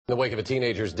In the wake of a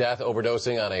teenager's death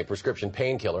overdosing on a prescription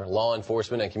painkiller, law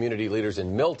enforcement and community leaders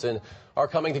in Milton are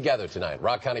coming together tonight.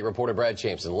 Rock County reporter Brad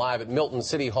Chaimson live at Milton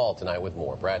City Hall tonight with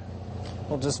more. Brad.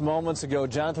 Well, just moments ago,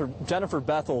 Jennifer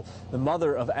Bethel, the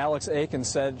mother of Alex Aiken,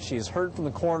 said she's heard from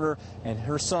the coroner and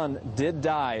her son did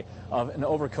die of an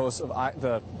overdose of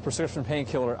the prescription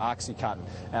painkiller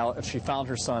OxyContin. She found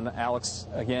her son, Alex,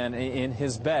 again in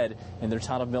his bed in their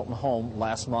town of Milton home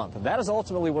last month. And that is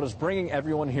ultimately what is bringing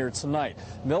everyone here tonight.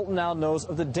 Milton now knows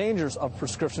of the dangers of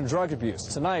prescription drug abuse.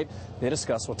 Tonight, they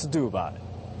discuss what to do about it.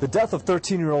 The death of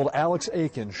 13-year-old Alex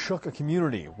Aiken shook a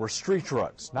community where street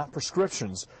drugs, not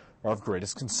prescriptions, are of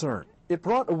greatest concern. It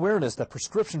brought awareness that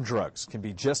prescription drugs can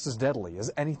be just as deadly as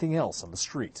anything else on the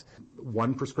street.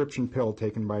 One prescription pill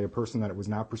taken by a person that it was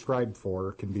not prescribed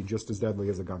for can be just as deadly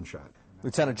as a gunshot.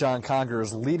 Lieutenant John Conger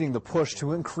is leading the push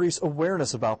to increase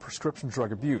awareness about prescription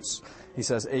drug abuse. He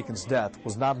says Aiken's death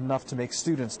was not enough to make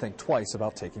students think twice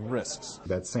about taking risks.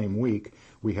 That same week,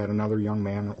 we had another young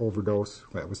man overdose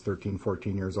that was 13,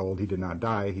 14 years old. He did not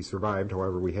die. He survived.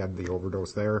 However, we had the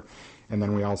overdose there. And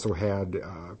then we also had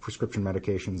prescription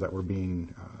medications that were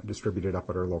being distributed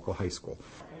up at our local high school.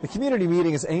 The community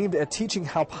meeting is aimed at teaching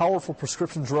how powerful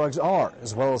prescription drugs are,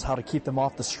 as well as how to keep them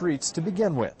off the streets to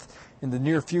begin with. In the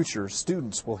near future,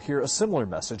 students will hear a similar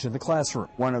message in the classroom.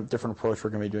 One different approach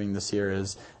we're going to be doing this year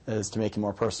is to make it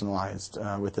more personalized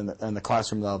within the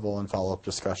classroom level and follow-up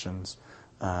discussions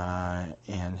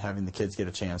and having the kids get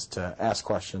a chance to ask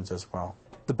questions as well.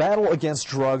 The battle against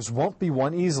drugs won't be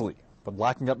won easily, but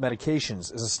locking up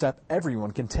medications is a step everyone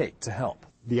can take to help.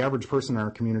 The average person in our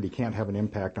community can't have an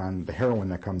impact on the heroin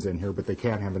that comes in here, but they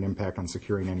can have an impact on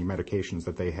securing any medications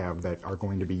that they have that are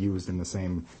going to be used in the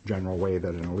same general way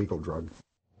that an illegal drug.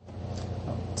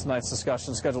 Tonight's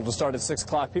discussion is scheduled to start at 6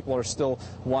 o'clock. People are still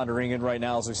wandering in right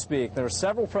now as we speak. There are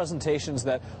several presentations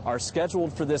that are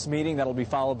scheduled for this meeting that will be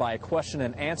followed by a question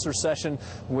and answer session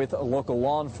with local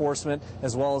law enforcement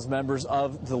as well as members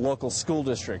of the local school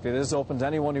district. It is open to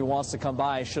anyone who wants to come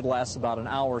by. It should last about an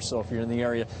hour, so if you're in the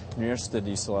area and you're interested,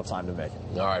 you still have time to make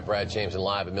it. All right, Brad Chaimson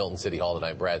live at Milton City Hall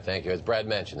tonight. Brad, thank you. As Brad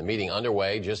mentioned, the meeting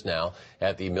underway just now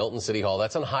at the Milton City Hall.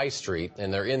 That's on High Street,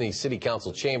 and they're in the City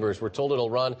Council chambers. We're told it'll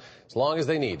run as long as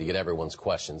they need to get everyone's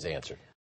questions answered.